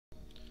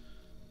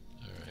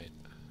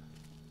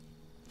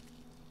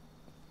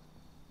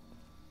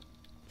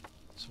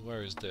So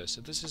where is this?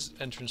 If this is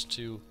entrance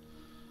to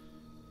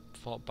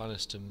Fort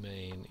Bannister,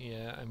 Maine.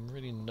 Yeah, I'm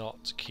really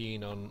not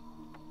keen on...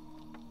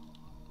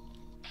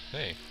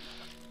 Hey.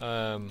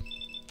 Oh,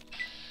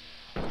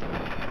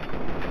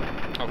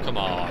 come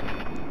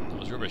on. That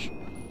was rubbish.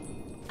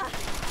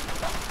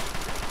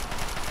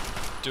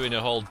 Doing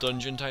a whole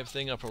dungeon type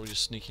thing, I'll probably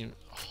just sneak in...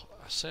 Oh,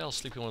 I say I'll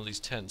sleep in one of these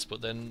tents,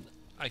 but then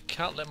I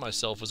can't let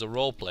myself as a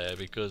role player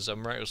because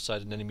I'm right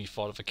outside an enemy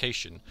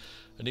fortification.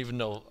 And even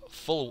though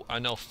I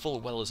know full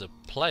well as a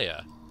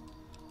player,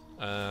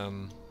 I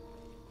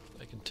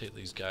can take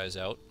these guys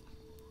out.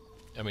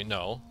 I mean,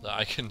 no, that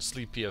I can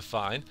sleep here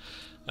fine.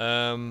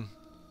 As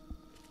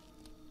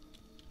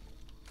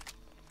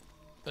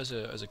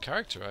a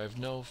character, I have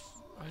no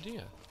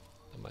idea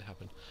that might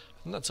happen.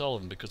 And that's all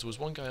of them, because there was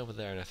one guy over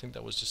there, and I think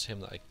that was just him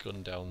that I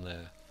gunned down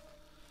there.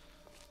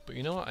 But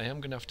you know what? I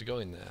am going to have to go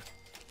in there,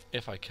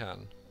 if I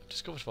can. I've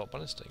discovered Fort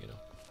Bannister, you know.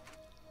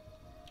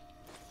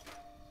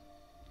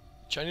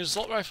 Chinese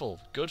assault rifle,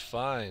 good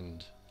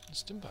find.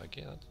 Stimbag,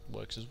 yeah, that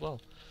works as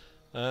well.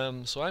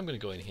 So I'm going to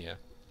go in here.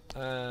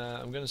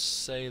 I'm going to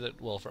say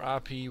that, well, for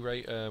RP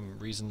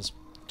reasons,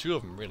 two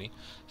of them really.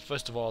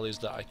 First of all is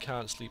that I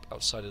can't sleep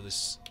outside of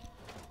this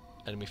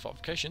enemy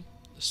fortification.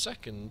 The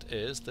second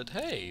is that,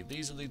 hey,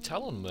 these are the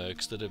Talon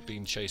mercs that have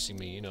been chasing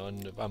me, you know,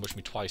 and have ambushed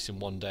me twice in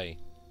one day.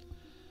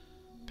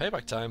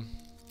 Payback time.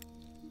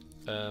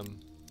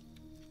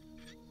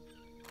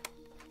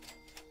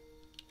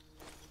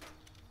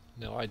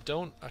 Now I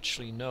don't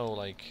actually know,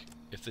 like,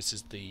 if this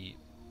is the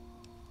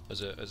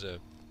as a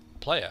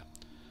player.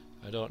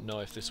 I don't know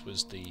if this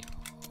was the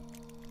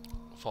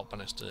Fort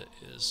Bannister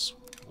is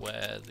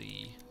where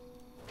the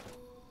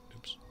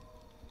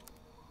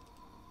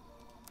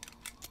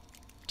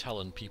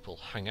Talon people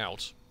hang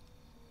out.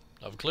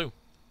 I have a clue.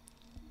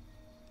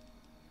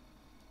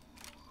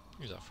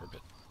 Use that for a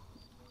bit.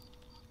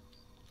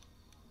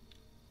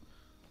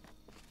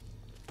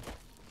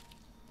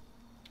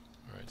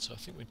 Alright, so I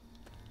think we're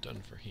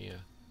done for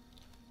here.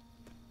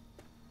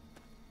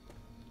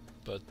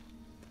 But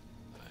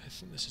I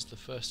think this is the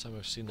first time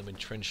I've seen them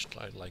entrenched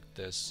like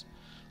this.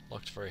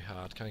 Locked very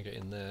hard. Can't get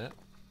in there.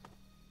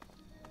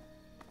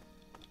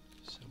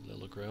 Some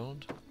little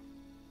ground.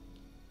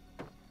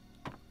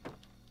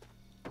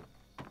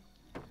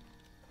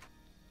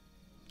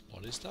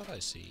 What is that I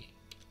see?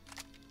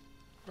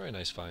 Very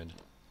nice find.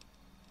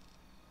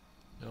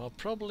 Now I'll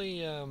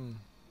probably I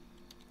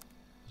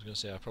was going to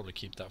say I'll probably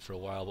keep that for a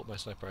while, but my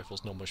sniper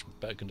rifle's not much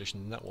better condition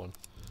than that one.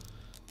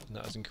 And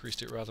that has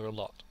increased it rather a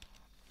lot.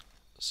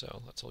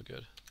 So that's all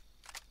good.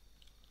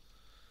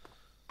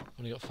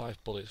 Only got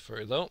 5 bullets for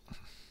it though.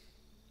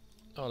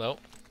 Oh no.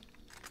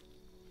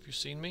 Have you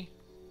seen me?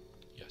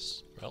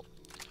 Yes. Well,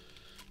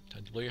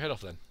 time to blow your head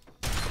off then.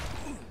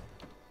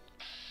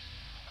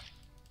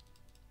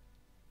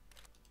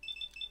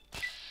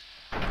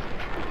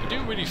 I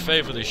do really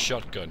favour this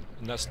shotgun,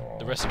 and that's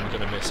the rest of them are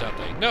going to miss, aren't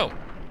they? No!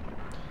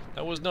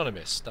 That was not a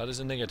miss. That is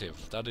a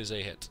negative. That is a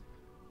hit.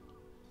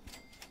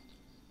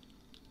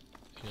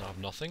 You'll have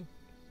nothing.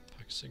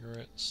 Pack of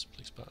cigarettes,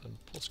 police baton,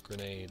 pulse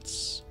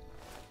grenades.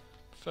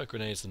 Prefer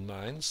grenades than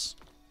mines.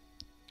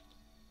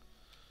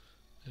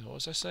 Yeah, what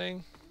was I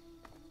saying?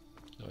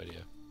 No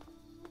idea.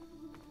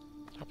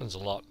 Happens a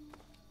lot.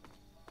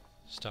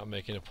 Start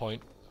making a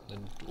point,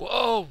 then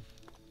whoa!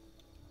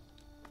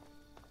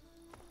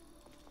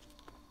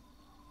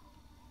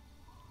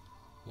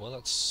 Well,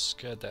 that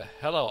scared the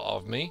hell out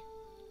of me.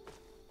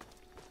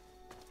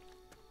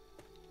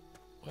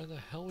 Where the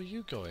hell were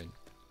you going?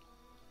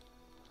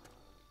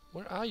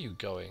 Where are you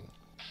going?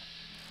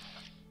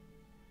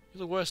 You're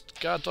the worst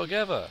guard dog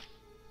ever.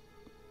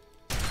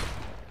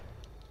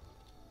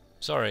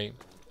 Sorry,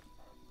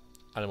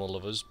 animal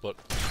lovers, but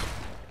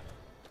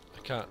I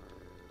can't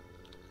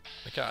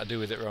do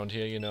with it around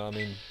here, you know. I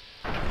mean,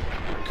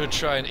 you could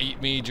try and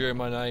eat me during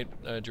my night,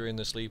 during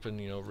the sleep, and,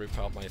 you know, rip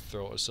out my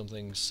throat or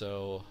something,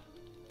 so...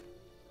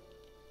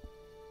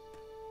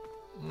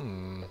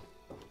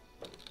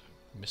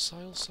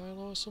 Missile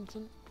silo or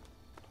something?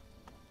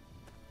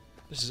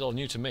 This is all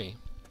new to me.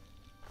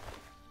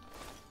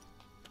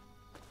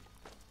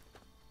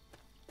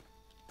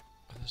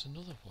 And there's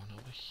another one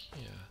over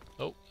here.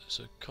 Oh, there's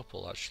a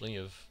couple actually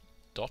of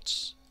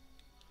dots.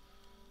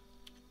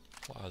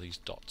 What are these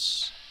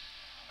dots?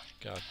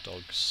 Guard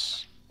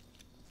dogs.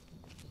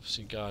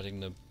 Obviously guarding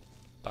the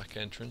back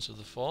entrance of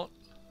the fort.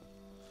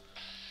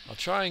 I'll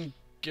try and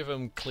give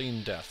them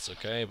clean deaths,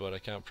 okay? But I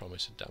can't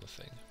promise a damn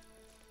thing.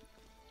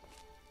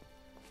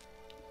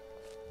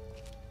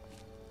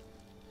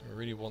 I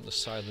really want the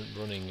silent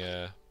running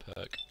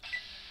perk.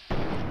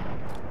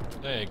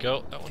 There you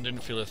go. That one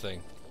didn't feel a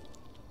thing.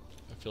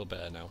 I feel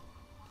better now.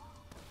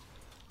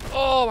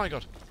 Oh my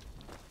god!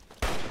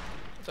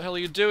 What the hell are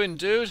you doing,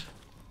 dude?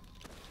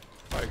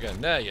 Fire again.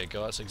 There you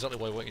go. That's exactly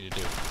what I want you to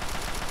do.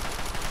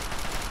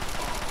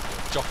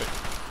 Drop it.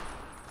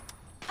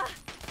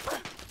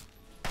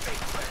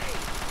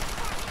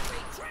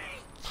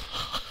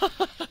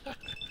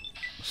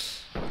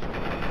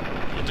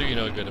 It'll do you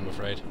no good, I'm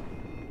afraid.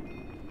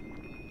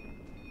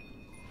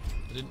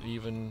 I didn't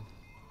even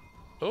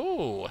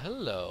Oh,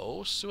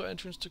 hello. Sewer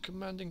entrance to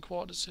commanding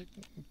quarters.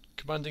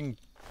 Commanding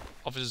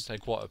officer's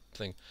headquarter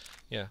thing.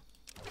 Yeah.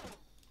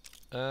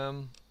 That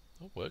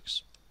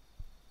works.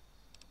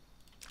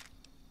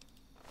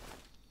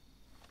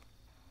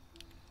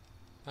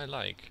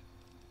 I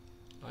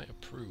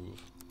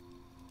approve.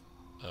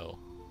 Oh,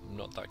 I'm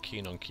not that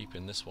keen on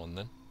keeping this one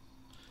then.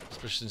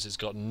 Especially since it's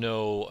got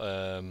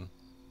no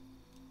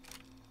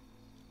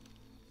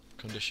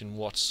condition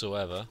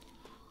whatsoever.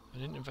 I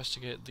didn't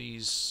investigate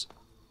these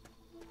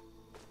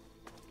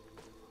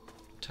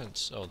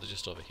tents. Oh, they're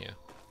just over here.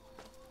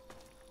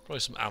 Probably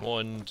some ammo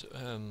and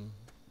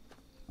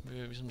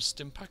maybe some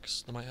stim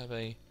packs. They might have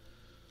a,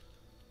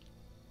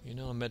 you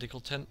know, a medical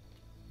tent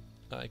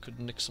that I could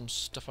nick some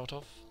stuff out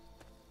of.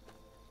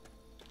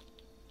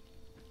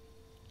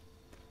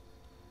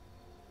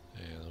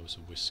 Yeah, there was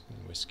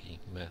a whiskey,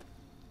 meh.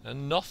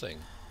 And nothing.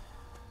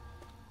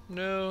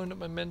 No, not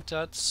my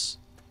mentats.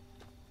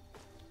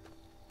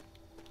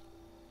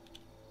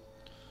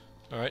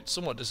 Alright,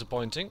 somewhat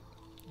disappointing.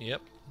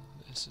 Yep,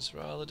 this is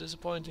rather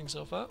disappointing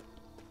so far.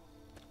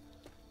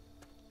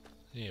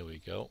 Here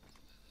we go.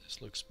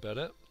 This looks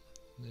better.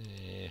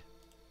 Yeah.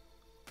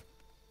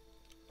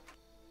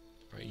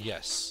 Right,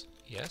 yes.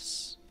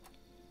 Yes.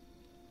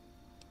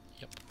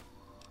 Yep.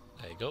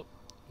 There you go.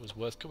 It was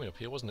worth coming up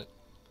here, wasn't it?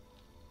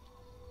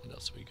 What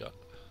else have we got?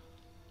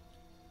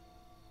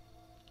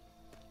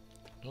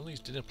 None of these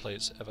dinner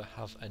plates ever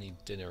have any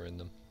dinner in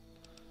them.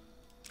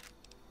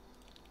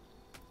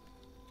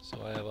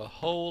 So I have a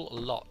whole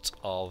lot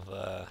of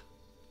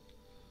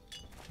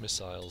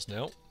missiles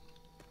now.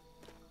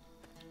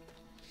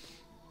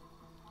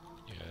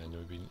 Yeah, and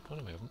we've been... Oh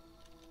no, we haven't.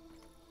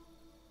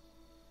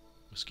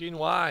 Whiskey and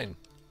wine!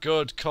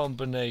 Good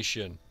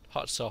combination!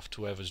 Hats off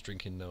to whoever's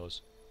drinking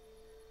those.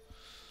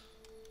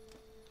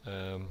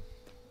 Do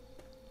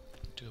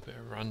a bit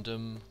of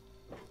random...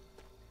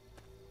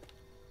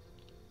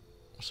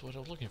 What's the word I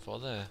was looking for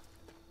there?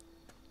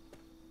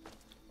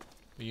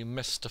 Will you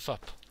mess stuff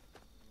up?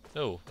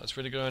 Oh, that's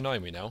really going to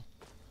annoy me now.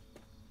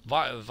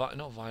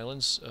 Not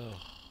violence. Ugh.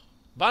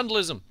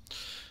 Vandalism!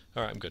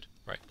 Alright, I'm good.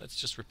 Right, let's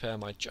just repair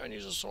my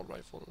Chinese assault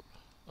rifle.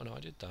 Oh no, I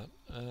did that.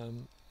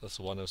 That's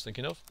the one I was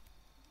thinking of.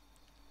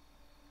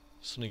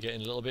 Suddenly getting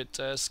a little bit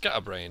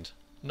scatterbrained.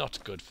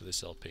 Not good for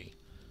this LP.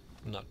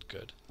 Not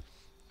good.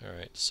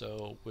 Alright,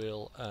 so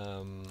we'll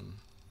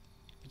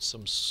get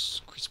some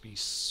crispy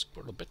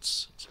squirrel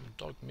bits, some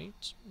dog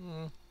meat.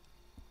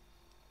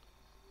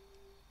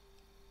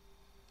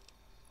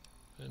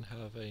 And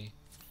have a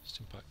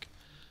stim pack.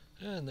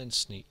 And then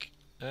sneak.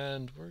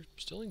 And we're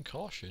still in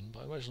caution,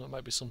 but I imagine that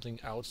might be something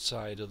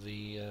outside of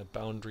the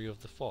boundary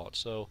of the fort.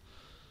 So,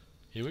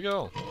 here we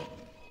go.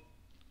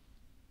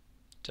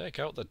 Take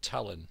out the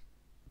Talon.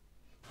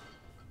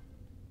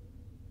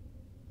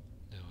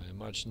 Now I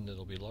imagine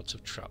there'll be lots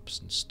of traps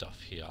and stuff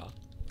here.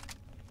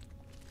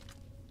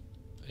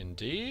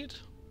 Indeed.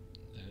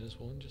 There's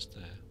one just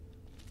there.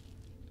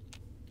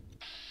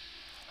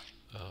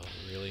 Oh,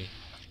 really?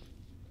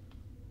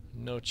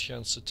 No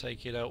chance to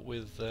take it out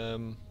with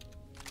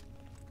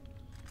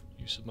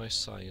use of my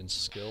science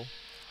skill.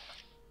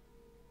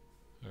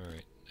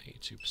 Alright,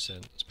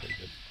 82%, that's pretty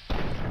good.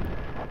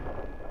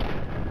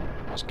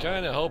 I was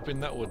kind of hoping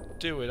that would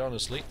do it,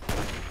 honestly.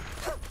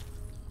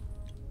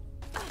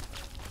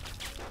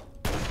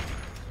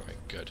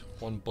 Alright, good.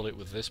 One bullet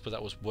with this, but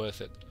that was worth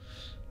it.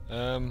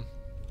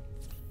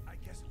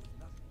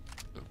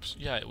 Oops,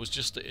 yeah, it was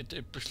just,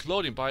 it was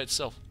loading by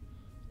itself.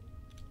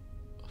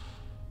 I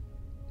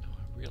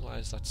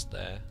realise that's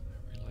there.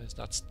 I realise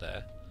that's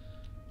there.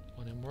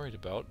 What I'm worried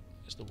about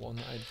is the one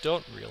that I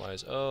don't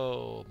realise.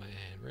 Oh man,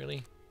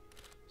 really?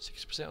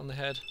 60% on the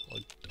head?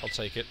 I'll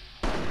take it.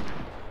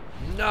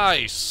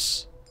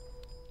 Nice!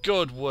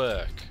 Good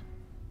work.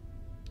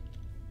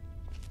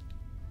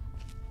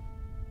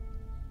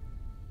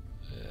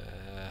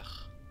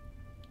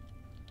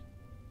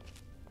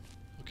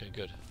 Okay,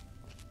 good.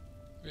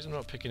 The reason I'm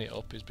not picking it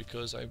up is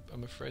because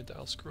I'm afraid that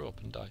I'll screw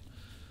up and die.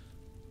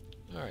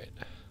 Alright.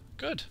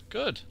 Good,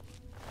 good.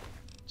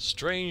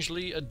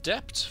 Strangely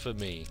adept for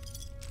me.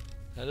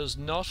 Let us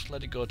not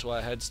let it go to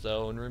our heads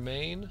though and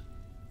remain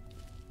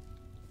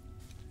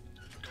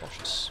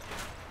cautious.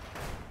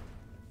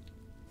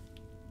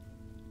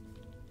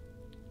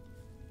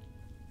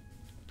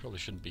 Probably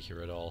shouldn't be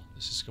here at all.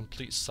 This is a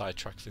complete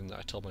sidetrack thing that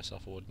I told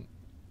myself I wouldn't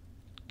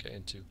get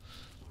into.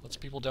 Lots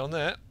of people down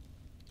there.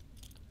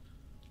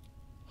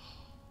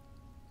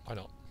 Why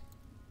not?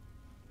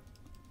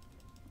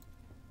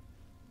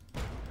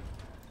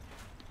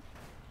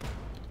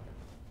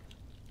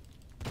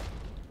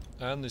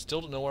 And they still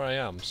don't know where I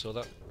am, so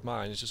that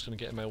mine is just going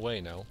to get in my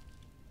way now.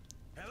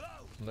 Hello?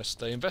 Unless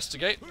they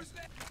investigate. I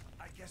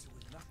guess it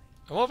was nothing.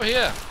 I'm over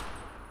here!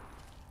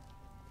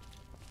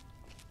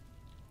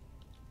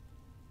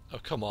 Oh,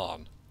 come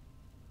on.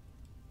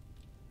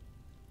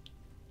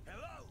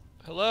 Hello?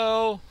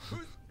 Hello?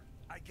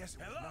 I guess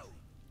it was nothing.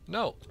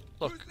 No,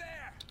 look. Who's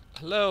there?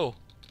 Hello?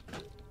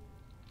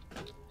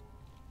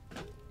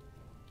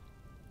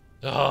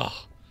 Ugh.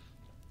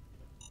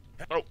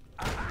 Oh.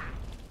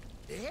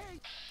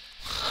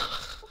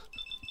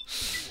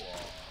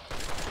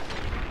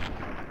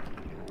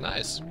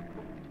 Nice.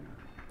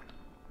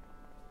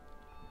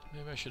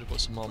 Maybe I should have put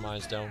some more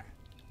mines down.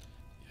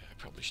 Yeah, I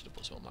probably should have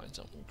put some more mines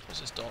down. Ooh,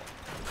 close this door.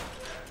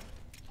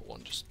 Put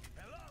one just...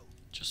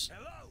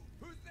 Hello?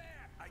 Who's there?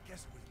 I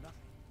guess it was nothing.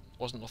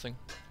 Wasn't nothing.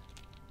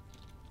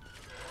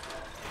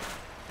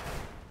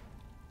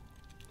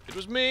 It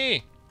was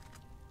me!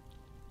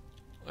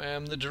 I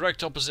am the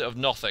direct opposite of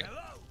nothing.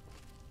 Hello?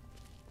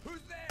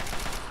 Who's there?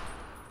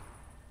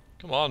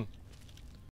 Come on.